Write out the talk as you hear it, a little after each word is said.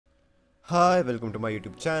Hi, welcome to my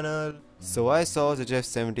YouTube channel. So I saw Zajef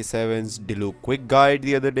 77's Diluc quick guide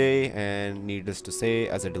the other day, and needless to say,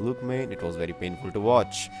 as a Diluc main, it was very painful to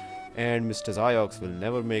watch. And Mr. Zyox will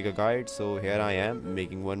never make a guide, so here I am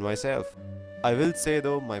making one myself. I will say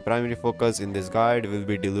though, my primary focus in this guide will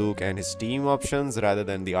be Diluc and his team options rather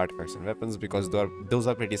than the artifacts and weapons, because those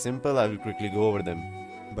are pretty simple. I will quickly go over them.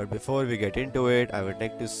 But before we get into it, I would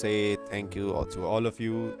like to say thank you to all of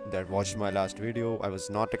you that watched my last video. I was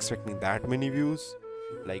not expecting that many views.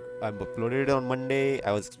 Like, I uploaded it on Monday,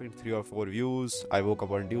 I was expecting 3 or 4 views. I woke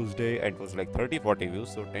up on Tuesday and it was like 30-40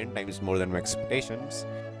 views, so 10 times more than my expectations.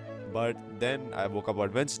 But then I woke up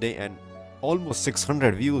on Wednesday and almost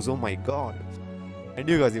 600 views, oh my god. And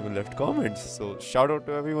you guys even left comments, so shout out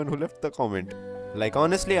to everyone who left the comment. Like,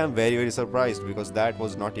 honestly, I'm very surprised, because that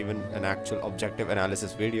was not even an actual objective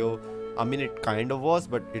analysis video. I mean, it kind of was,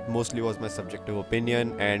 but it mostly was my subjective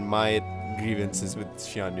opinion and my grievances with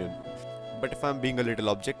Xianyun. But if I'm being a little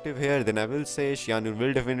objective here, then I will say Xianyun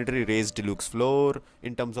will definitely raise Diluc's floor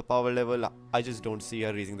in terms of power level. I just don't see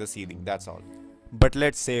her raising the ceiling, that's all. But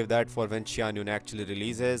let's save that for when Xianyun actually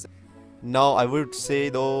releases. Now, I would say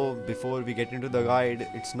though, before we get into the guide,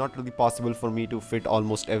 it's not really possible for me to fit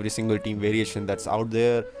almost every single team variation that's out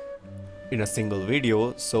there in a single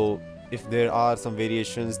video. So if there are some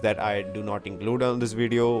variations that I do not include on this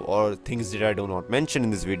video, or things that I do not mention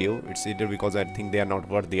in this video, it's either because I think they are not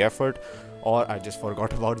worth the effort, or I just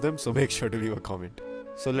forgot about them, so make sure to leave a comment.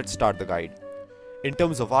 So let's start the guide. In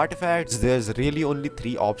terms of artifacts, there's really only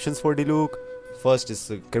 3 options for Diluc. First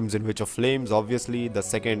is Crimson Witch of Flames, obviously, the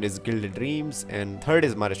second is Gilded Dreams, and third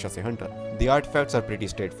is Marechaussee Hunter. The artifacts are pretty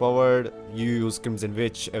straightforward. You use Crimson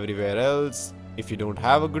Witch everywhere else. If you don't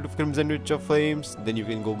have a good Crimson Witch of Flames, then you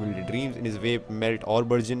can go Gilded Dreams in his Vape, Melt or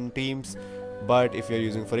Burgeon teams. But if you're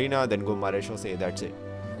using Furina, then go Marechaussee, that's it.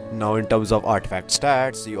 Now in terms of artifact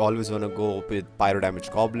stats, you always want to go with Pyro Damage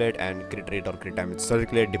Goblet and Crit Rate or Crit Damage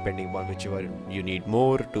Circlet, depending upon whichever you need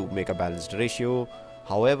more to make a balanced ratio.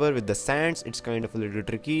 However, with the sands, it's kind of a little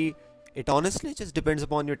tricky. It honestly just depends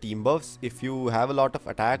upon your team buffs. If you have a lot of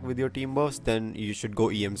attack with your team buffs, then you should go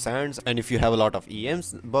EM sands, and if you have a lot of EM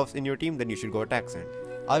buffs in your team, then you should go attack sands.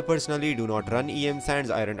 I personally do not run EM sands,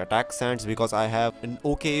 I run attack sands because I have an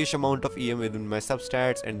okay-ish amount of EM within my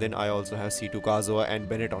substats, and then I also have C2 Kazuha and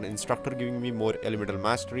Bennett on Instructor giving me more elemental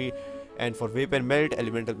mastery. And for Vape and Melt,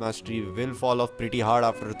 elemental mastery will fall off pretty hard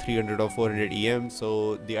after 300 or 400 EM,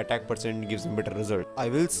 so the attack percent gives a better result. I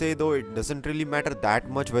will say though, it doesn't really matter that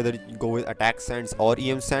much whether you go with attack sands or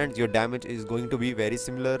EM sands, your damage is going to be very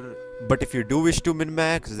similar. But if you do wish to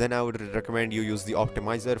min-max, then I would recommend you use the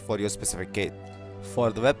optimizer for your specific case.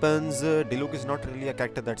 For the weapons, Diluc is not really a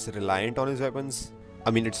character that's reliant on his weapons.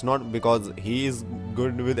 I mean, it's not because he is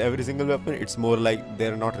good with every single weapon, it's more like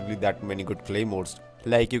there are not really that many good claymores.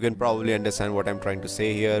 Like, you can probably understand what I'm trying to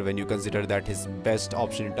say here when you consider that his best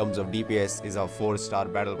option in terms of DPS is a 4-star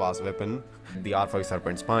battle pass weapon, the R5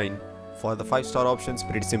 Serpent Spine. For the 5-star options,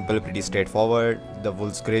 pretty simple, pretty straightforward. The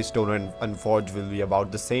Wolf's Greystone and Unforged will be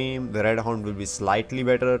about the same. The Red Hound will be slightly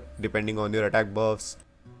better depending on your attack buffs.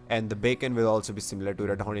 And the Bacon will also be similar to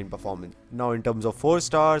Red Hound in performance. Now in terms of 4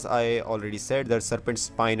 stars, I already said that Serpent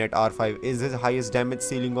Spine at R5 is his highest damage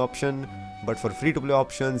ceiling option. But for free to play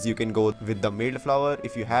options, you can go with the Mailed Flower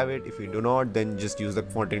if you have it. If you do not, then just use the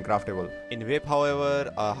Fountain Craftable. In Vape,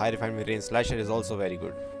 however, a high refinement range slasher is also very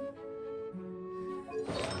good.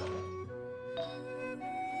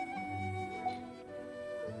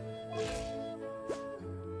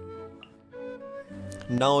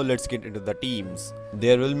 Now let's get into the teams.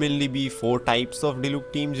 There will mainly be 4 types of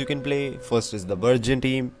Diluc teams you can play. First is the Burgeon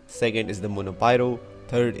team, second is the Mono Pyro,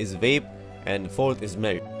 third is Vape, and fourth is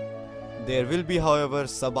Melt. There will be, however,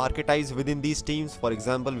 sub-archetypes within these teams. For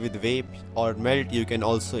example, with Vape or Melt, you can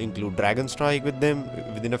also include Dragonstrike with them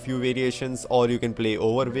within a few variations, or you can play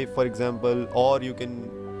over Vape, for example, or you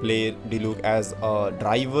can play Diluc as a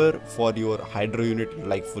driver for your Hydro unit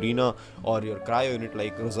like Furina, or your Cryo unit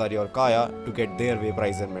like Rosaria or Kaeya to get their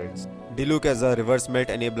Vaporise and Melts. Diluc as a reverse melt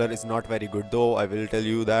enabler is not very good though, I will tell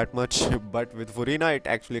you that much, but with Furina it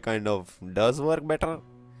actually kind of does work better.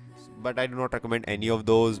 But I do not recommend any of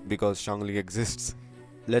those because Xiangling exists.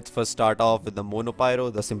 Let's first start off with the Mono Pyro,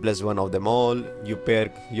 the simplest one of them all. You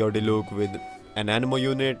pair your Diluc with an anemo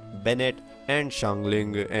unit, Bennett, and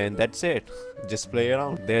Xiangling, and that's it. Just play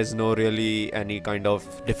around. There's no really any kind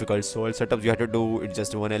of difficult swirl setups you have to do. It's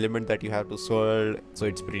just one element that you have to swirl, so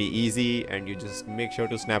it's pretty easy, and you just make sure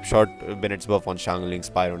to snapshot Bennett's buff on Xiangling's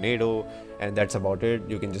Pyronado, and that's about it.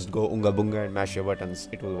 You can just go unga bunga and mash your buttons,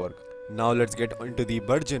 it will work. Now let's get into the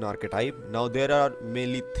Burgeon archetype. Now there are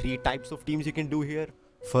mainly 3 types of teams you can do here.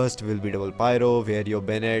 First will be double Pyro, where your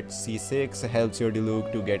Bennett C6 helps your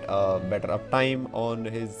Diluc to get a better uptime on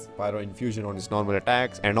his Pyro infusion on his normal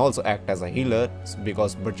attacks, and also act as a healer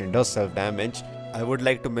because Burgeon does self damage. I would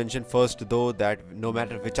like to mention first though that no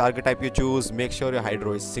matter which archetype you choose, make sure your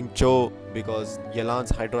Hydro is Xingqiu, because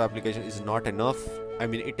Yelan's Hydro application is not enough. I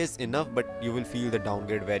mean, it is enough, but you will feel the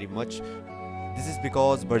downgrade very much. This is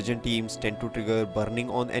because Burgeon teams tend to trigger burning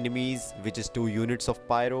on enemies, which is 2 units of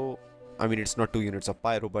Pyro. I mean, it's not 2 units of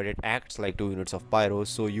Pyro, but it acts like 2 units of Pyro,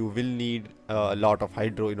 so you will need a lot of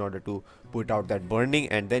Hydro in order to put out that burning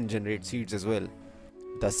and then generate seeds as well.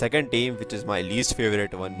 The second team, which is my least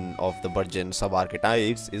favorite one of the Burgeon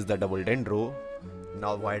sub-archetypes, is the double dendro.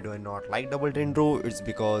 Now, why do I not like double dendro? It's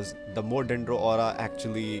because the more dendro aura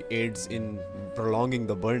actually aids in prolonging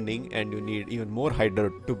the burning, and you need even more Hydro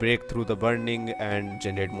to break through the burning and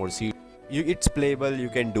generate more seeds. It's playable, you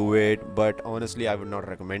can do it, but honestly I would not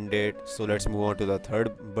recommend it. So let's move on to the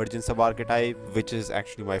third Burgeon sub-archetype, which is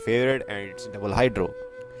actually my favorite, and it's double Hydro.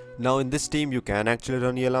 Now in this team you can actually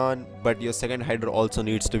run Yelan, but your second Hydro also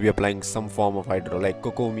needs to be applying some form of Hydro, like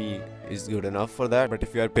Kokomi is good enough for that. But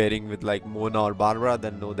if you are pairing with like Mona or Barbara,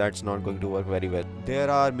 then no, that's not going to work very well. There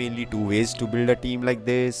are mainly 2 ways to build a team like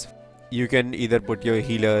this. You can either put your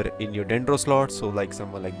healer in your dendro slot, so like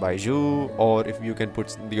someone like Baiju, or if you can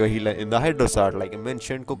put your healer in the Hydro slot, like I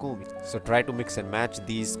mentioned, Kokomi. So try to mix and match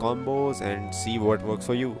these combos and see what works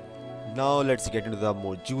for you. Now let's get into the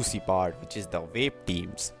more juicy part, which is the Vape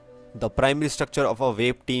teams. The primary structure of a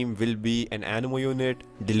Vape team will be an anemo unit,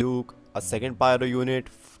 Diluc, a second Pyro unit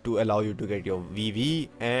to allow you to get your VV,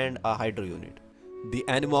 and a Hydro unit. The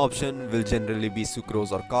anemo option will generally be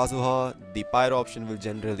sucrose or kazuha, the Pyro option will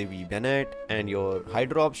generally be Bennett, and your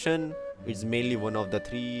Hydro option is mainly one of the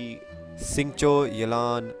 3, Xingqiu,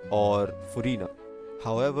 Yelan or Furina.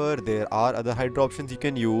 However, there are other Hydro options you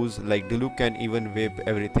can use, like Diluc can even vape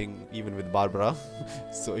everything, even with Barbara.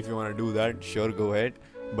 So if you want to do that, sure, go ahead,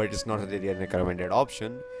 but it's not a really recommended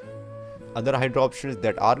option. Other Hydro options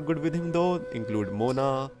that are good with him though include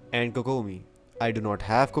Mona and Kokomi. I do not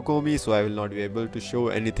have Kokomi, so I will not be able to show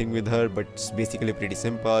anything with her, but it's basically pretty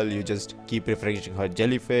simple. You just keep refreshing her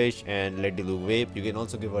jellyfish and let Diluc vape. You can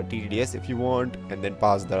also give her TDS if you want, and then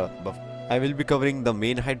pass the buff. I will be covering the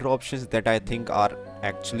main Hydro options that I think are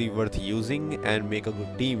actually worth using and make a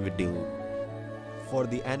good team with Diluc. For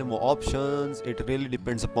the anemo options, it really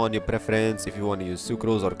depends upon your preference. If you want to use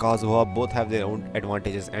sucrose or kazuha, both have their own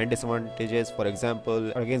advantages and disadvantages. For example,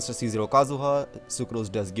 against a C0 kazuha, sucrose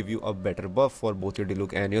does give you a better buff for both your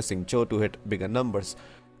Diluc and your Xingqiu to hit bigger numbers.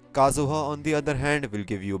 Kazuha on the other hand will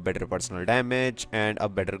give you better personal damage and a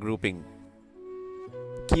better grouping.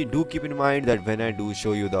 Do keep in mind that when I do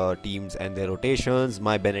show you the teams and their rotations,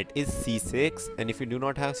 my Bennett is C6, and if you do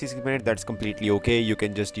not have C6 Bennett, that's completely okay. You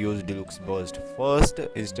can just use Diluc's burst first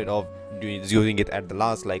instead of using it at the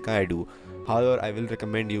last like I do. However, I will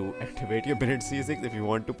recommend you activate your Bennett C6 if you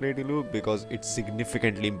want to play Diluc, because it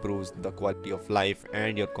significantly improves the quality of life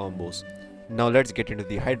and your combos. Now let's get into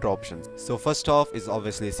the Hydro options. So first off is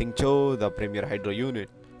obviously Xingqiu, the premier Hydro unit.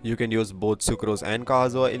 You can use both sucrose and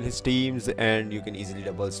kazuha in his teams, and you can easily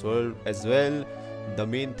double swirl as well. The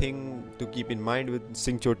main thing to keep in mind with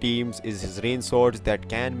Xingqiu teams is his rain swords that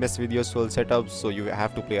can mess with your swirl setups, so you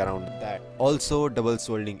have to play around with that. Also, double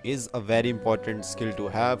swirling is a very important skill to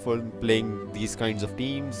have for playing these kinds of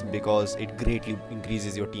teams, because it greatly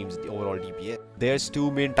increases your team's overall DPS. There's 2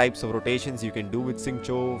 main types of rotations you can do with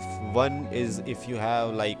Xingqiu. One is if you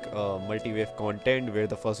have like multi-wave content where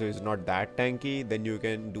the first wave is not that tanky, then you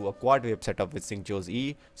can do a quad wave setup with Xingqiu's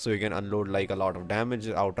E, so you can unload like a lot of damage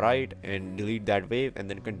outright and delete that wave and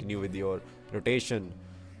then continue with your rotation.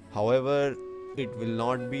 However, it will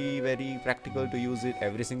not be very practical to use it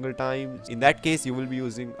every single time. In that case, you will be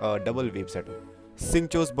using a double wave setup.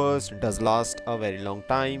 Xingqiu's burst does last a very long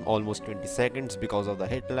time, almost 20 seconds because of the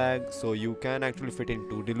hit lag, so you can actually fit in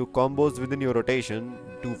 2 Diluc combos within your rotation,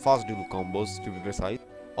 2 fast Diluc combos to be precise.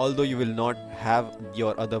 Although you will not have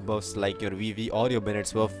your other buffs like your VV or your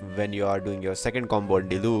Bennett's buff when you are doing your second combo on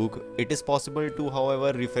Diluc, it is possible to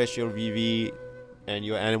however refresh your VV and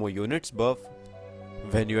your anemo units buff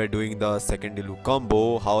when you are doing the second Diluc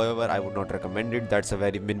combo. However, I would not recommend it. That's a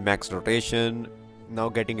very min-max rotation. Now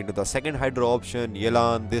getting into the second Hydro option,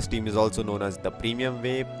 Yelan. This team is also known as the premium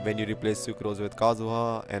vape when you replace sucrose with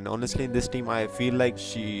kazuha, and honestly in this team I feel like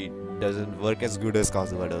she doesn't work as good as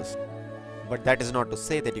kazuha does. But that is not to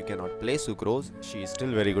say that you cannot play sucrose. She is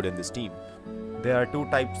still very good in this team. There are 2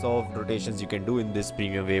 types of rotations you can do in this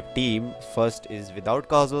premium vape team. First is without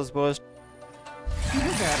kazuha's burst.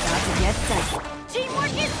 Things are about to get dicey.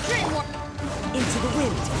 Teamwork is dreamwork! Into the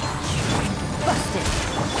wind. Busted!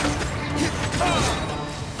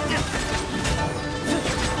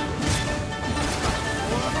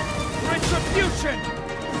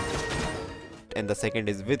 And the second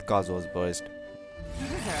is with Kazuha's burst.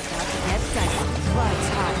 Things are about to get dicey. Blood's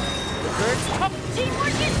hot. The birds come.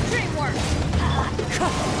 Teamwork is dreamwork.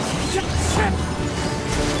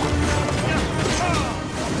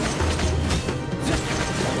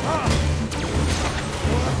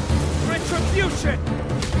 Retribution!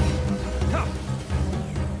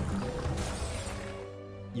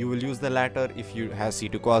 You will use the latter if you have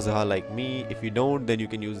C2 Kazuha like me. If you don't, then you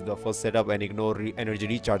can use the first setup and ignore energy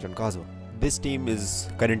recharge on Kazuha. This team is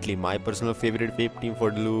currently my personal favorite Vape team for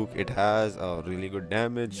Diluc. It has a really good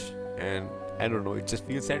damage and I don't know, it just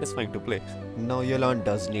feels satisfying to play. Now Yelan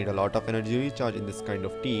does need a lot of energy recharge in this kind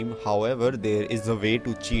of team. However, there is a way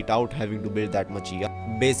to cheat out having to build that much ER.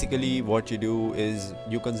 Basically what you do is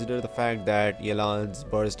you consider the fact that Yelan's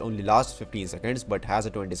burst only lasts 15 seconds but has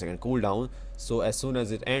a 20-second cooldown. So as soon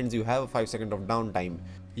as it ends, you have a 5 second of downtime.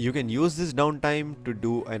 You can use this downtime to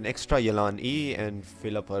do an extra Yelan E and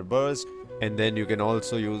fill up her burst. And then you can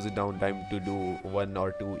also use the downtime to do 1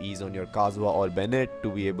 or 2 E's on your Kazuha or Bennett to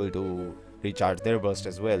be able to recharge their burst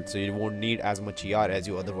as well. So you won't need as much ER as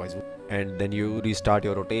you otherwise would. And then you restart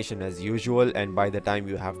your rotation as usual, and by the time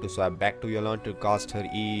you have to swap back to Yelan to cast her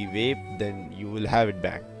E Vape, then you will have it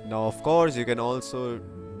back. Now of course you can also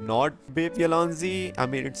not Vape Yelan Z. I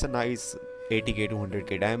mean, it's a nice 80k to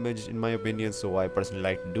 100k damage in my opinion, so I personally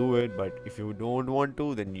like to do it, but if you don't want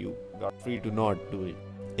to, then you are free to not do it.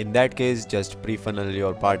 In that case, just pre-funnel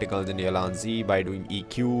your particles in Yelan Z by doing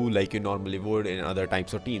EQ like you normally would in other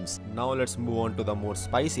types of teams. Now let's move on to the more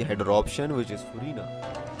spicy header option, which is Furina.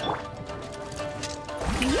 Time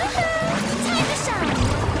to shine.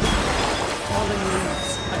 All the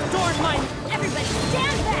news. Adorn my... Everybody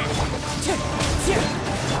stand back.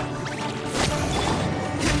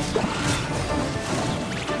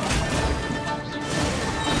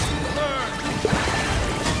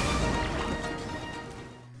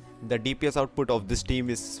 The DPS output of this team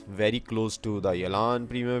is very close to the Yelan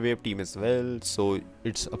Premium Vape team as well, so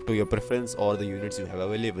it's up to your preference or the units you have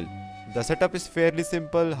available. The setup is fairly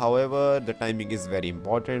simple, however the timing is very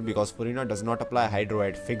important because Furina does not apply Hydro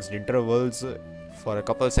at fixed intervals. For a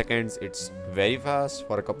couple seconds it's very fast,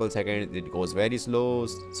 for a couple seconds it goes very slow,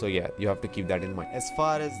 so yeah, you have to keep that in mind. As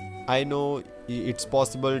far as I know, it's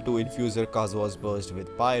possible to infuse your Kazuha's burst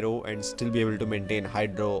with Pyro and still be able to maintain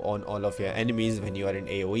Hydro on all of your enemies when you are in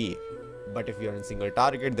AoE. But if you are in single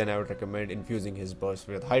target, then I would recommend infusing his burst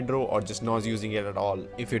with Hydro or just not using it at all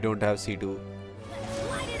if you don't have C2.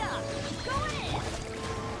 Light it up. Go in.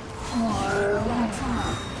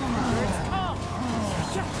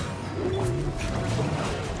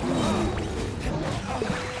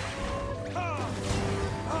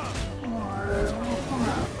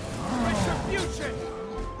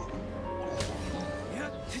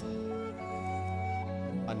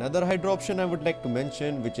 Another Hydro option I would like to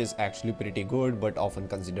mention, which is actually pretty good but often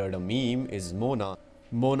considered a meme, is Mona.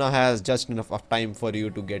 Mona has just enough uptime for you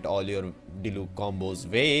to get all your Diluc combos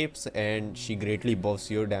vapes, and she greatly buffs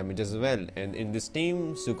your damage as well. And in this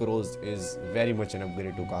team, sucrose is very much an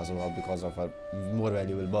upgrade to Kazuha because of her more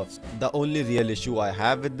valuable buffs. The only real issue I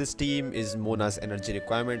have with this team is Mona's energy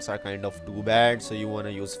requirements are kind of too bad, so you want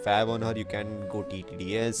to use Fab on her, you can go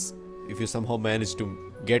TTDS. If you somehow manage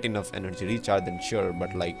to get enough energy recharge, then sure,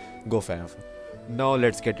 but like, go Fab. Now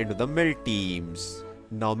let's get into the melt teams.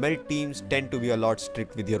 Now melt teams tend to be a lot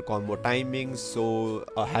strict with your combo timings, so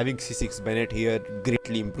having C6 Bennett here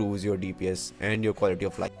greatly improves your DPS and your quality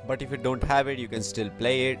of life. But if you don't have it, you can still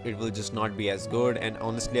play it, it will just not be as good, and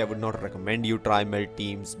honestly I would not recommend you try melt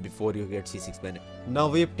teams before you get C6 Bennett. Now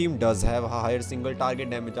Vape team does have a higher single target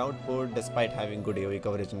damage output despite having good AoE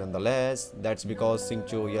coverage nonetheless. That's because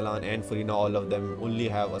Xingqiu, Yelan and Furina, all of them only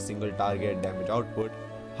have a single target damage output.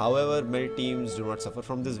 However, melt teams do not suffer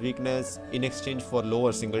from this weakness. In exchange for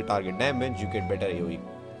lower single target damage, you get better AoE.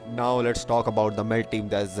 Now let's talk about the melt team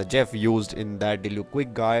that Zajef used in that Diluc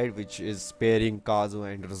quick guide, which is pairing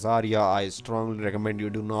Kazuha and Rosaria. I strongly recommend you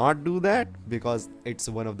do not do that because it's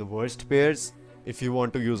one of the worst pairs. If you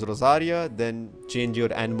want to use Rosaria, then change your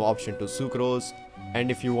anemo option to sucrose. And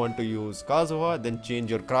if you want to use Kazuha, then change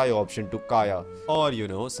your Cryo option to Kaeya. Or you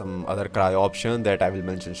know, some other Cryo option that I will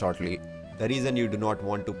mention shortly. The reason you do not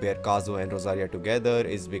want to pair Kazuha and Rosaria together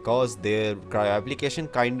is because their Cryo application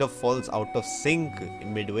kind of falls out of sync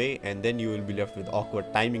midway, and then you will be left with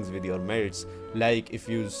awkward timings with your melts. Like if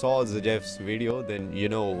you saw Zajef's video, then you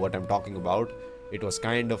know what I'm talking about. It was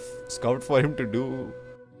kind of scout for him to do.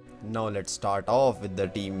 Now let's start off with the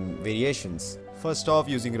team variations. First off,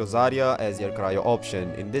 using Rosaria as your Cryo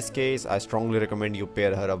option. In this case, I strongly recommend you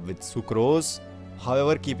pair her up with sucrose.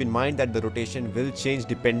 However, keep in mind that the rotation will change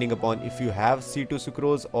depending upon if you have C2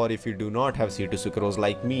 sucrose or if you do not have C2 sucrose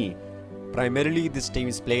like me. Primarily, this team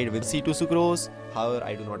is played with C2 sucrose, however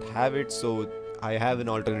I do not have it, so I have an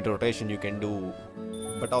alternate rotation you can do.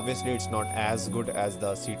 But obviously it's not as good as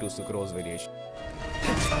the C2 sucrose variation.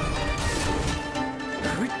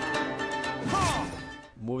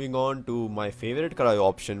 Moving on to my favorite Cryo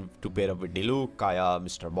option to pair up with Diluc, Kaeya,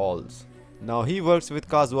 Mr. Balls. Now he works with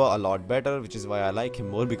Kazuha a lot better, which is why I like him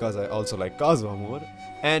more because I also like Kazuha more.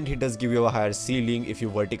 And he does give you a higher ceiling if you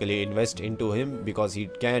vertically invest into him because he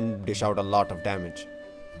can dish out a lot of damage.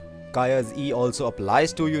 Kaeya's E also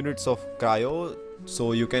applies to units of Cryo,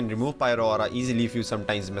 so you can remove Pyro aura easily if you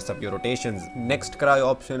sometimes mess up your rotations. Next Cryo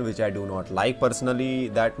option, which I do not like personally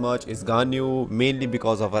that much, is Ganyu, mainly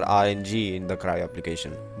because of her RNG in the Cryo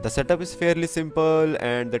application. The setup is fairly simple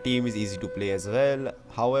and the team is easy to play as well.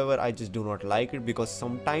 However, I just do not like it because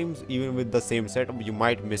sometimes even with the same setup you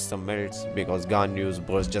might miss some melts because Ganyu's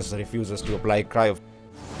burst just refuses to apply Cryo.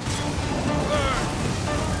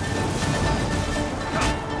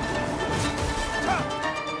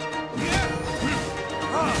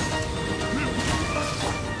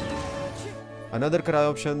 Another Cryo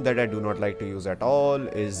option that I do not like to use at all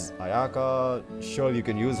is Ayaka. Sure, you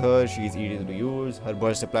can use her, she is easy to use. Her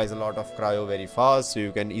burst applies a lot of Cryo very fast, so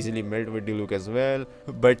you can easily melt with Diluc as well.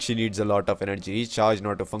 But she needs a lot of energy recharge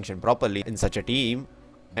not to function properly in such a team.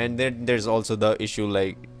 And then there's also the issue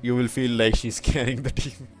like you will feel like she's carrying the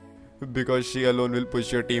team. Because she alone will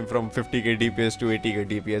push your team from 50k DPS to 80k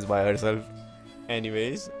DPS by herself.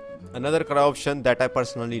 Anyways. Another Cryo option that I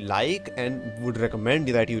personally like and would recommend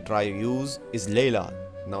that you try to use is Layla.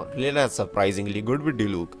 Now Layla is surprisingly good with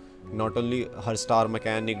Diluc. Not only her star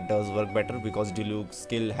mechanic does work better because Diluc's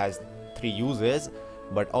skill has 3 uses,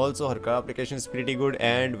 but also her Cryo application is pretty good,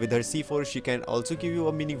 and with her C4 she can also give you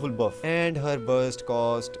a meaningful buff. And her burst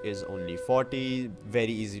cost is only 40,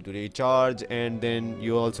 very easy to recharge, and then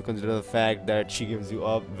you also consider the fact that she gives you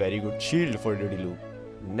a very good shield for the Diluc.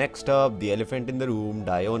 Next up, the elephant in the room,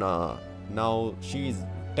 Diona. Now, she is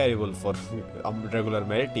terrible for a regular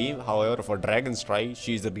melee team, however for Dragonstrike,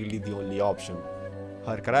 she is really the only option.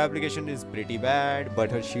 Her Cryo application is pretty bad,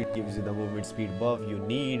 but her shield gives you the movement speed buff you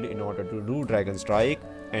need in order to do Dragonstrike,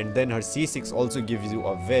 and then her C6 also gives you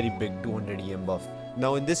a very big 200 EM buff.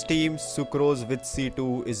 Now in this team, Sucrose with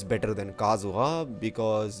C2 is better than Kazuha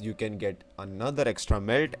because you can get another extra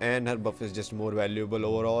melt and her buff is just more valuable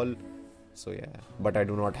overall. So yeah, but I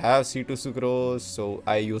do not have C2 sucrose, so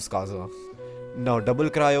I use Kazuha. Now double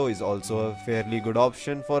Cryo is also a fairly good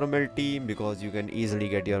option for a melt team because you can easily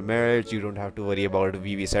get your melts, you don't have to worry about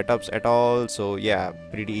VV setups at all, so yeah,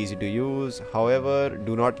 pretty easy to use. However,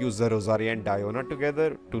 do not use the Rosaria and Diona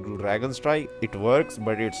together to do Dragonstrike. It works,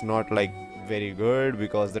 but it's not like very good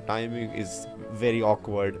because the timing is very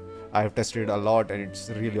awkward. I have tested a lot and it's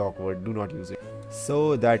really awkward, do not use it.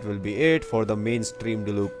 So that will be it for the mainstream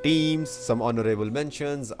Diluc teams. Some honorable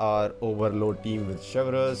mentions are Overload team with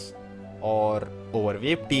Chevrolet or Over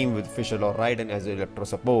Vape team with Fischl or Raiden as electro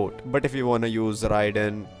support. But if you wanna use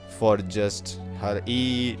Raiden for just her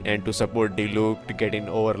E and to support Diluc to get in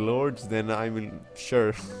overloads, then I will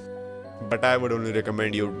sure. But I would only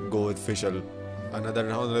recommend you go with Fischl.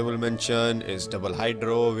 Another honorable mention is Double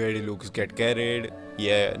Hydro where Diluc get carried.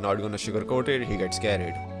 Yeah, not gonna sugarcoat it, he gets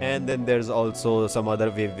carried. And then there's also some other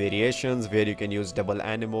wave variations where you can use double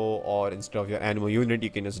anemo, or instead of your anemo unit you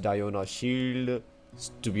can use Diona shield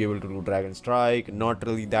to be able to do Dragonstrike. Not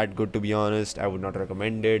really that good to be honest, I would not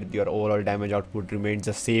recommend it. Your overall damage output remains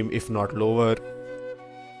the same if not lower.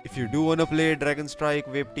 If you do wanna play Dragonstrike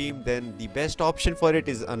Vape team, then the best option for it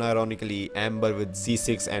is unironically Amber with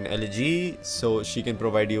C6 and LG, so she can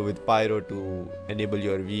provide you with Pyro to enable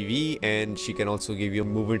your VV, and she can also give you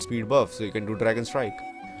movement speed buff so you can do Dragonstrike.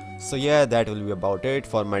 So yeah, that will be about it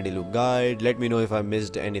for my Diluc guide. Let me know if I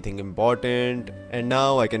missed anything important, and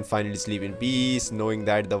now I can finally sleep in peace knowing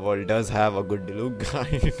that the world does have a good Diluc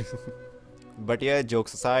guide. But yeah,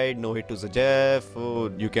 jokes aside, no hate to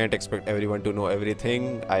Zajef. You can't expect everyone to know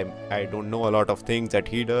everything. I don't know a lot of things that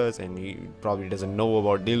he does, and he probably doesn't know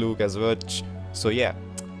about Diluc as much. So yeah,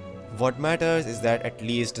 what matters is that at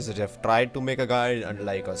least Zajef tried to make a guide,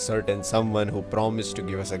 unlike a certain someone who promised to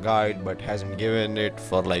give us a guide but hasn't given it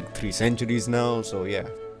for like 3 centuries now. So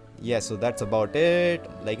yeah, so that's about it.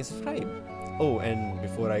 Like and subscribe. Oh, and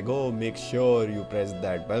before I go, make sure you press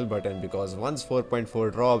that bell button because once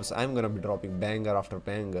 4.4 drops, I'm gonna be dropping banger after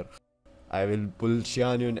banger. I will pull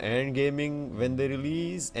Xianyun and Gaming when they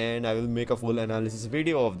release, and I will make a full analysis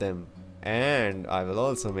video of them. And I will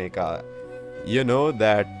also make a, you know,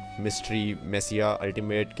 that mystery Messiah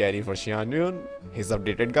ultimate carry for Xianyun, his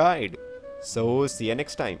updated guide. So see you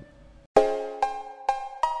next time.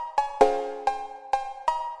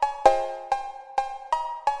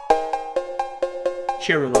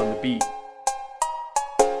 Cheryl on the beat.